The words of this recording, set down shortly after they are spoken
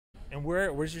And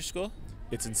where's your school?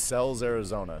 It's in Sells,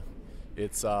 Arizona.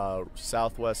 It's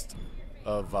southwest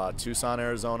of Tucson,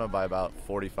 Arizona, by about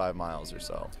 45 miles or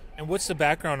so. And what's the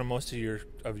background of most of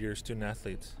your student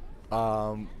athletes?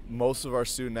 Most of our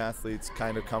student athletes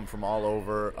kind of come from all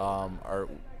over.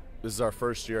 This is our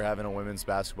first year having a women's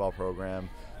basketball program.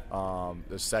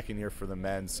 The second year for the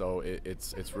men, so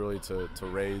it's really to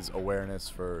raise awareness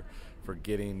for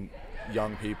getting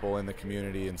young people in the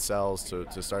community and Sells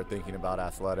to start thinking about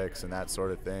athletics and that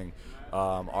sort of thing.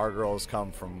 Our girls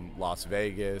come from Las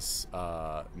Vegas,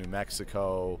 New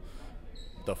Mexico,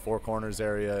 the Four Corners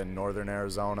area in northern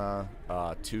Arizona,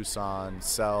 Tucson,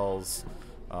 Sells,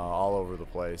 all over the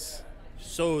place.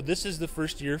 So this is the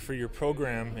first year for your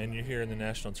program, and you're here in the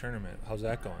national tournament. How's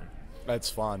that going?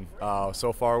 It's fun.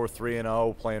 So far we're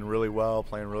 3-0, playing really well,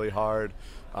 playing really hard.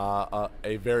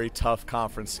 A very tough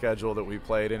conference schedule that we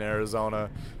played in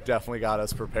Arizona definitely got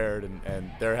us prepared,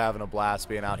 and they're having a blast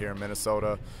being out here in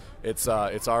Minnesota. It's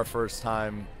our first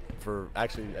time I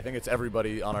think it's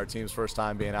everybody on our team's first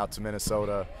time being out to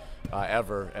Minnesota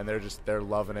ever, and they're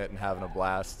loving it and having a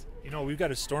blast. You know, we've got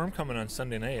a storm coming on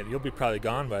Sunday night. You'll be probably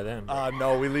gone by then.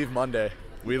 No, we leave Monday.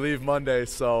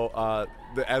 So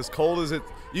as cold as it,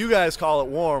 you guys call it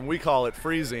warm, we call it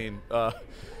freezing.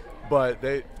 But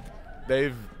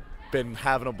they've been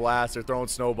having a blast. They're throwing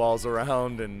snowballs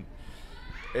around, and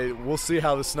we'll see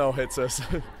how the snow hits us.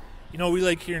 You know, we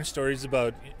like hearing stories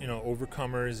about,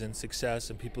 overcomers and success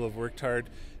and people who have worked hard.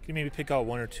 Can you maybe pick out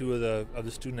one or two of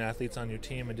the student athletes on your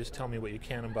team and just tell me what you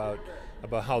can about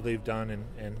how they've done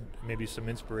and maybe some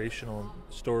inspirational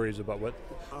stories about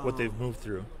what they've moved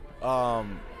through?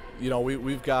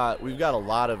 We've got a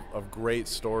lot of great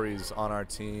stories on our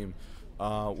team.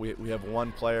 We have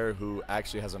one player who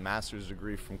actually has a master's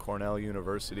degree from Cornell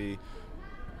University,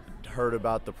 heard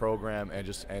about the program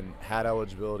and had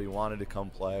eligibility, wanted to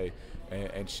come play,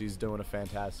 and she's doing a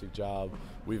fantastic job.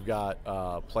 We've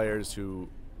got players who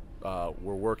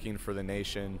were working for the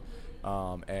nation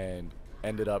and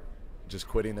ended up just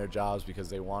quitting their jobs because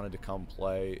they wanted to come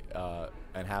play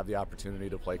and have the opportunity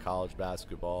to play college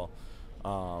basketball.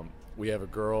 We have a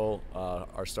girl,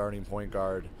 our starting point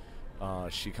guard.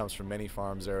 She comes from Many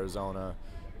Farms, Arizona.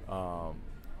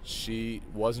 She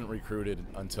wasn't recruited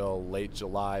until late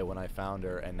July when I found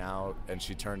her, and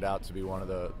she turned out to be one of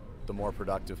the more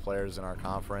productive players in our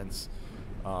conference.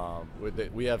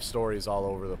 We have stories all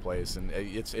over the place, and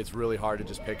it's really hard to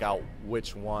just pick out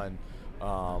which one.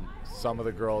 Some of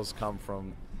the girls come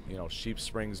from, Sheep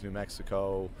Springs, New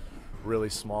Mexico, really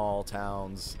small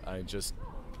towns.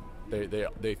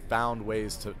 They found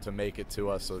ways to make it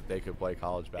to us so that they could play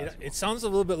college basketball. It sounds a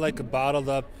little bit like a bottled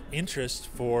up interest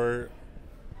for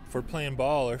playing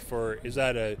ball, or is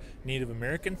that a Native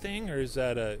American thing, or is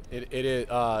that It is,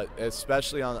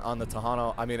 especially on the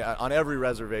Tohono. I mean, on every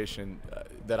reservation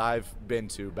that I've been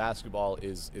to, basketball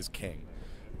is king,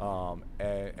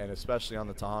 and especially on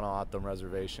the Tohono O'odham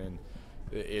reservation,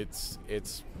 it's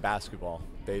basketball.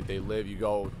 They live. You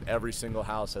go. Every single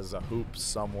house has a hoop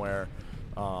somewhere,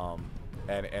 and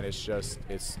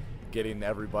it's getting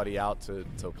everybody out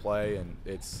to play, and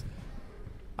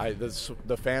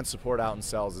the fan support out in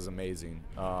Sells is amazing.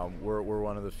 We're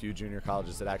one of the few junior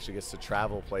colleges that actually gets to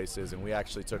travel places, and we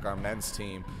actually took our men's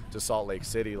team to Salt Lake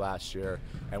City last year,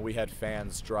 and we had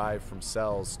fans drive from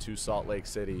Sells to Salt Lake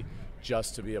City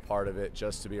just to be a part of it,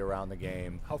 just to be around the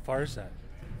game. How far is that?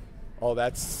 Oh,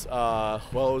 that's, it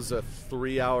was a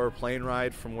 3-hour plane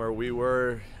ride from where we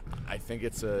were. I think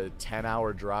it's a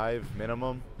 10-hour drive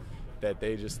minimum that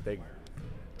they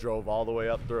drove all the way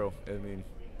up through. I mean,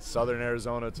 southern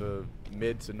Arizona to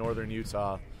mid to northern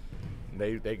Utah.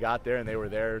 They got there, and they were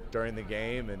there during the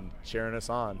game and cheering us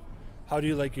on. How do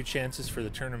you like your chances for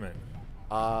the tournament?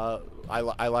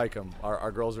 I like them.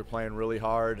 Our girls are playing really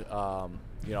hard.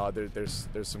 There's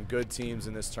some good teams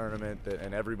in this tournament,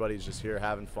 and everybody's just here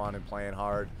having fun and playing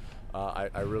hard.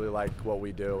 I really like what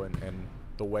we do and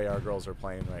the way our girls are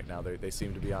playing right now. They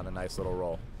seem to be on a nice little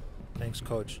roll. Thanks,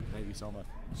 Coach. Thank you so much.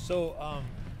 So,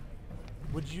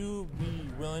 would you be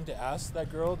willing to ask the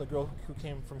girl who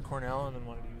came from Cornell and then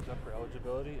wanted to use up her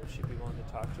eligibility, if she'd be willing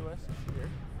to talk to us? Is she here?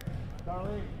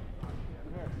 Darlene, come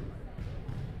here.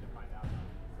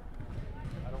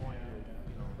 I don't want you to,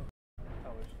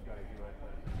 tell her she's got to do it,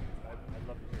 but I'd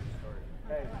love to hear the story.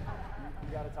 Hey,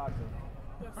 you got to talk to him.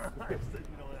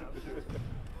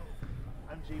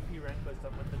 I'm JP Rennquist.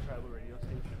 I'm with the tribal radio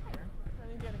station here.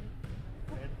 Darlene Danehy.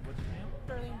 And what's your name?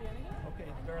 Darlene Danehy. Okay,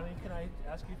 Darlene, can I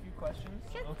ask you a few questions?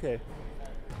 Sure. Okay.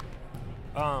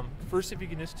 First, if you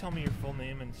can just tell me your full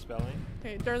name and spelling.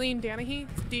 Okay, Darlene Danehy.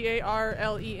 It's Darlene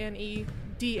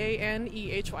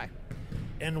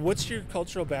Danehy. And what's your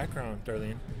cultural background,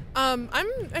 Darlene? I'm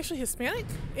actually Hispanic,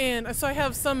 and so I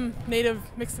have some native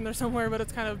mixed in there somewhere, but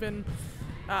it's kind of been,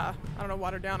 I don't know,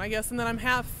 watered down, I guess. And then I'm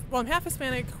half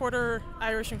Hispanic, quarter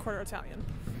Irish, and quarter Italian.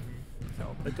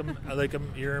 So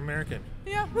You're American.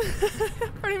 Yeah,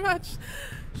 pretty much.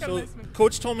 So,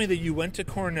 Coach told me that you went to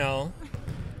Cornell,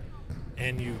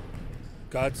 and you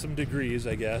got some degrees,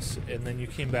 I guess, and then you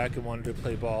came back and wanted to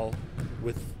play ball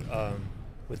with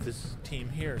this team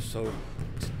here. So,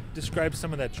 describe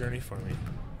some of that journey for me.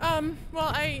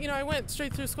 Well, I went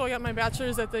straight through school. I got my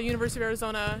bachelor's at the University of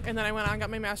Arizona, and then I went on and got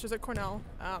my master's at Cornell.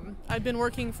 I've been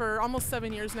working for almost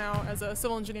 7 years now as a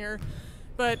civil engineer,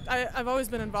 but I've always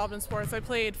been involved in sports. I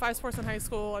played 5 sports in high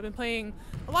school. I've been playing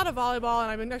a lot of volleyball,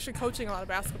 and I've been actually coaching a lot of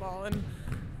basketball. And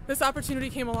this opportunity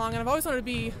came along, and I've always wanted to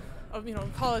be a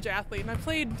college athlete. And I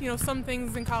played some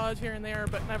things in college here and there,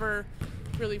 but never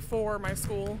really for my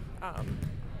school.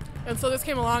 And so this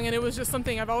came along, and it was just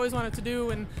something I've always wanted to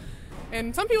do.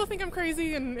 And some people think I'm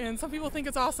crazy, and some people think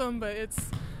it's awesome, but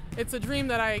it's a dream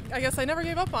that I guess I never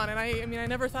gave up on. And I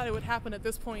never thought it would happen at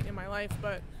this point in my life,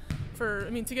 but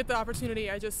to get the opportunity,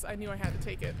 I knew I had to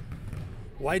take it.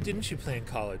 Why didn't you play in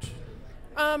college?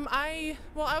 I'm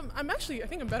actually, I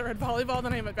think I'm better at volleyball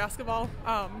than I am at basketball.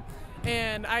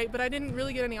 But I didn't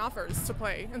really get any offers to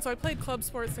play. And so I played club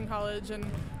sports in college and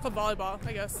club volleyball,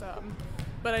 I guess.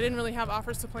 But I didn't really have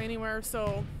offers to play anywhere,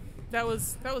 so that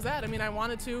was that. I mean, I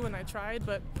wanted to and I tried,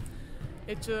 but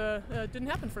it didn't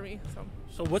happen for me.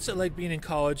 So what's it like being in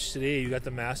college today? You got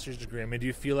the master's degree. I mean, do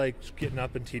you feel like getting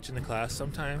up and teaching the class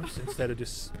sometimes instead of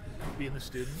just being the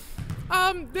student?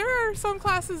 There are some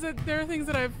classes that there are things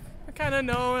that I kind of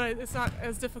know, and it's not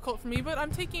as difficult for me. But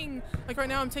I'm taking, right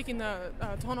now, I'm taking the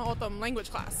Tohono O'odham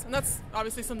language class, and that's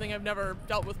obviously something I've never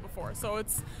dealt with before. So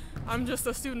I'm just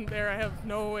a student there. I have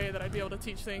no way that I'd be able to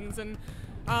teach things, and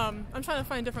I'm trying to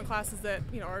find different classes that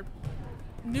are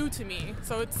new to me.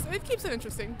 So it keeps it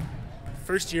interesting.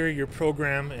 First year, your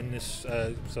program, and this.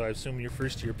 So I assume your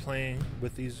first year playing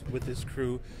with this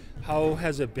crew. How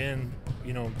has it been,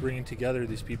 bringing together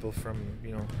these people from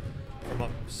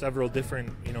several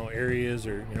different areas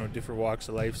or different walks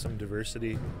of life, some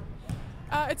diversity?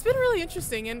 It's been really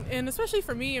interesting, and especially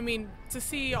for me, to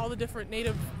see all the different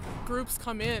Native groups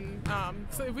come in.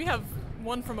 So we have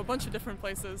one from a bunch of different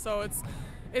places, so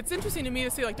it's interesting to me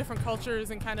to see different cultures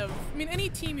and kind of. Any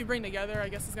team you bring together, I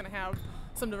guess, is going to have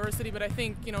some diversity, but I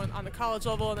think on the college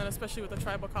level, and then especially with the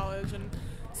tribal college, and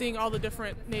seeing all the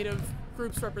different Native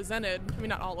groups represented.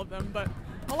 Not all of them, but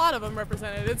a lot of them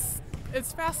represented.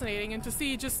 It's fascinating, and to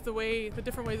see just the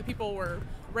different ways that people were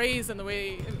raised and the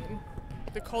way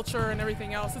the culture and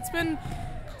everything else. It's been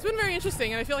very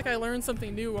interesting, and I feel like I learn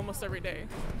something new almost every day.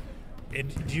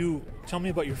 And you tell me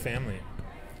about your family.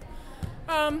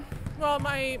 Well,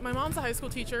 my mom's a high school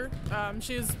teacher.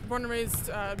 She was born and raised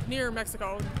near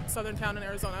Mexico, southern town in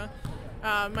Arizona.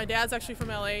 My dad's actually from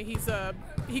LA.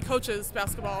 He coaches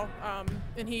basketball,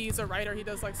 and he's a writer. He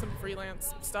does some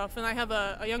freelance stuff. And I have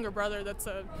a younger brother that's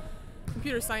a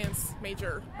computer science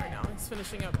major right now. He's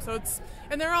finishing up.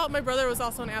 My brother was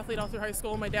also an athlete all through high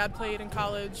school. My dad played in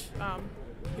college.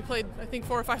 He played, I think,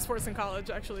 4 or 5 sports in college,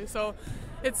 actually. So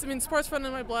sports run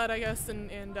in my blood, I guess,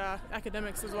 and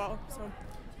academics as well. So.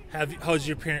 How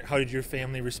did your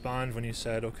family respond when you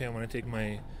said, okay, I want to take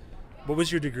what was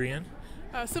your degree in?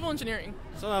 Civil engineering.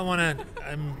 So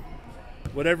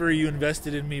whatever you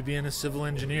invested in me being a civil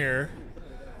engineer,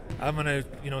 I'm going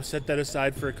to, set that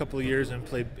aside for a couple of years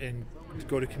and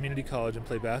go to community college and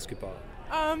play basketball.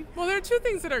 Well, there are 2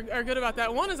 things that are good about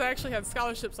that. One is I actually had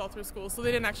scholarships all through school, so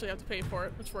they didn't actually have to pay for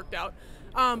it, which worked out.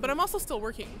 But I'm also still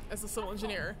working as a civil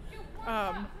engineer.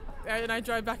 And I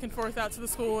drive back and forth out to the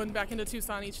school and back into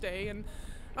Tucson each day, and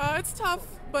it's tough.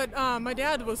 But my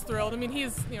dad was thrilled.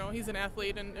 He's an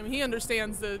athlete, and he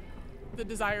understands the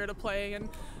desire to play. And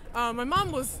my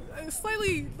mom was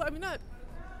slightly,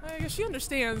 I guess she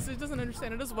understands. She doesn't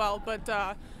understand it as well, but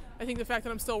I think the fact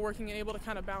that I'm still working and able to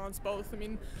kind of balance both.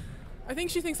 I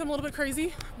think she thinks I'm a little bit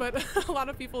crazy, but a lot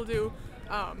of people do.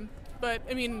 But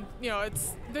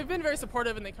they've been very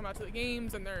supportive, and they come out to the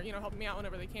games, and they're helping me out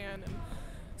whenever they can. And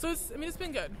so it's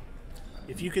been good.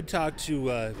 If you could talk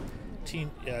to a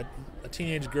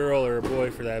teenage girl or a boy,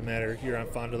 for that matter, here on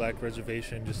Fond du Lac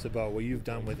Reservation, just about what you've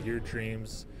done with your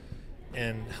dreams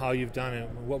and how you've done it,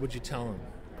 what would you tell them?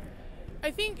 I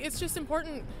think it's just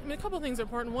important. A couple of things are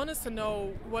important. One is to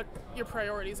know what your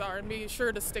priorities are and be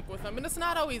sure to stick with them. And it's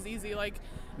not always easy.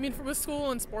 With school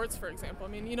and sports, for example,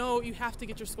 you have to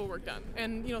get your schoolwork done.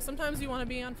 And, sometimes you want to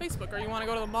be on Facebook or you want to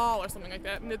go to the mall or something like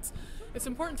that. And it's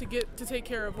important to take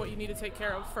care of what you need to take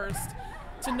care of first.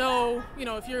 to know, you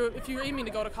know, if you're aiming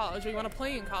to go to college or you want to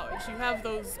play in college, you have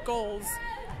those goals,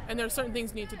 and there are certain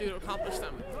things you need to do to accomplish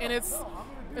them. And it's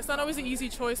not always an easy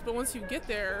choice, but once you get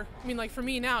there, I mean, like for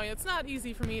me now, it's not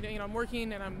easy for me to, you know, I'm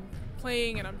working and I'm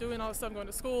playing and I'm doing all this stuff, I'm going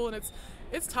to school, and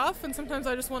it's tough, and sometimes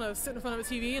I just want to sit in front of a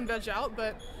TV and veg out,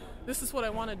 but this is what I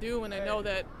want to do, and I know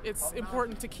that it's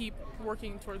important to keep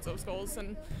working towards those goals,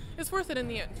 and it's worth it in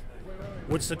the end.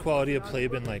 What's the quality of play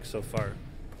been like so far?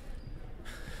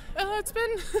 It's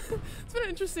been an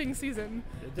interesting season.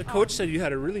 The coach said you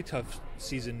had a really tough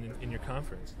season in your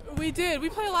conference. We did. We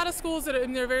play a lot of schools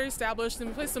they're very established, and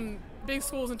we play some big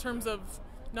schools in terms of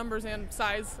numbers and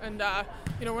size, and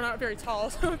you know, we're not very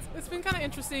tall, so it's been kind of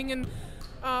interesting, and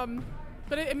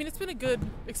but it's been a good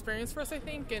experience for us, I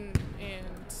think, and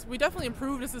we definitely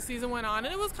improved as the season went on,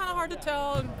 and it was kind of hard to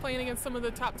tell, and playing against some of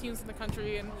the top teams in the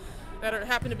country and that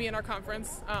happen to be in our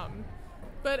conference.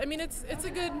 But I mean, it's a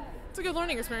good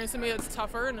learning experience. It made us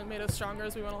tougher, and it made us stronger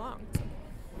as we went along.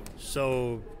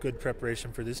 So good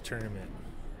preparation for this tournament.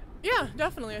 Yeah,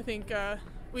 definitely. I think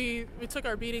we took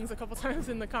our beatings a couple times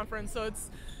in the conference, so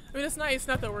it's nice.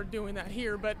 Not that we're doing that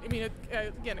here, but I mean, it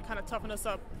kind of toughened us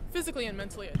up physically and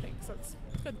mentally, I think. So it's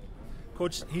good.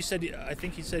 Coach, he said he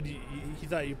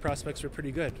thought your prospects were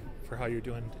pretty good for how you're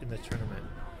doing in the tournament.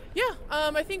 Yeah,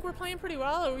 I think we're playing pretty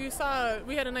well.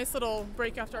 We had a nice little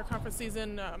break after our conference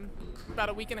season, about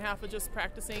a week and a half of just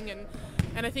practicing, and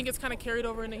I think it's kind of carried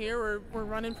over into here. We're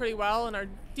running pretty well, and our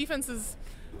defense is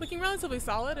looking relatively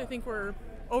solid. I think we're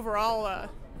overall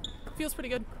feels pretty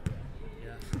good.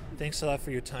 Yeah. Thanks a lot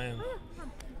for your time.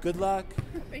 Good luck.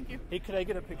 Thank you. Hey, could I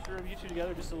get a picture of you two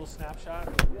together, just a little snapshot?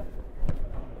 Yeah.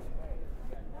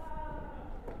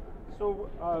 So,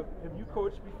 have you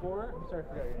coached before? I'm sorry, I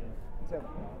forgot your name. Tim.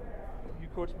 You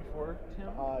coached before, Tim?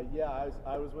 Yeah,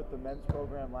 I was with the men's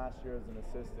program last year as an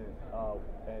assistant,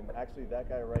 and actually that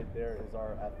guy right there is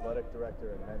our athletic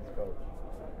director and men's coach.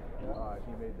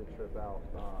 He made the trip out,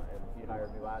 and he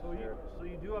hired me last year. So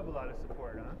you do have a lot of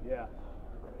support, huh? Yeah.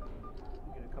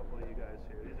 Get a couple of you guys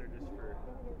here. These are just for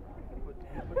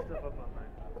put stuff up online.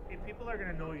 Hey, people are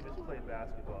gonna know you just play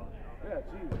basketball. You know?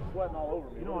 Yeah, geez, sweating all over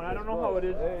me. You know, and I don't know how it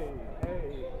is. Hey.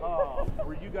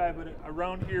 Where you guys, but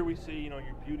around here we say, you know,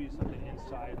 your beauty is something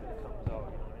inside that comes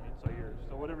out. You know what I mean?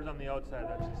 So whatever's on the outside,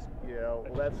 that's just. Yeah,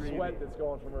 well, that's sweat that's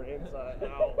going from her inside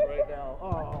out right now.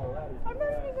 Oh, that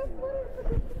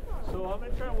is. So I'm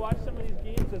gonna try and watch some of these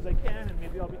games as I can, and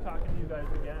maybe I'll be talking to you guys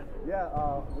again. Yeah,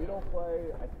 we don't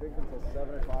play, I think, until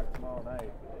 7 o'clock tomorrow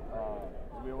night.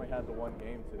 We only had the one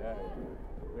game today.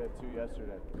 We had 2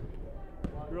 yesterday.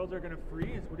 Girls are gonna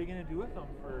freeze. What are you gonna do with them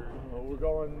for? We're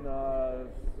going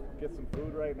get some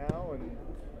food right now and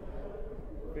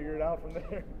figure it out from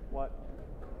there. What?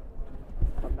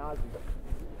 I'm nauseous.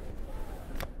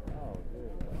 Oh,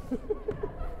 dude.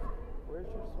 Where's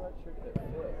your sweatshirt that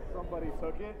fit? Somebody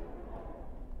took it,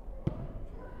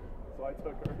 so I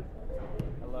took hers.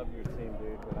 I love your team,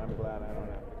 dude, but I'm glad I don't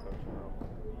have to coach them all.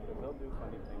 Because they'll do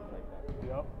funny things like that.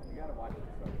 Yep. You gotta watch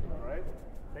yourself. All right.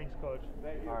 Thanks, Coach.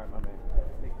 Thank you. All right, my man.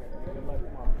 Take care. Good luck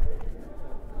tomorrow.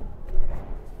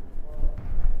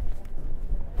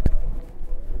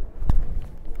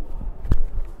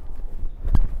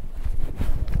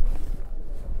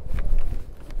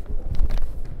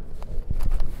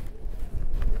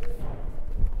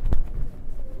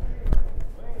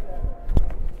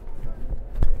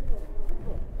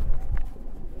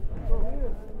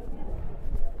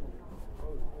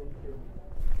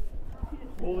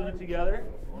 Holding it together.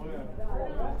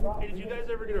 Hey, did you guys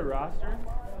ever get a roster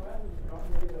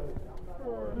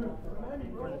for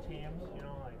the teams? You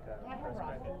know, like press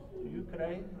packet. Could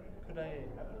I?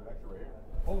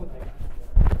 Oh, thank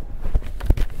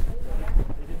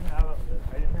you.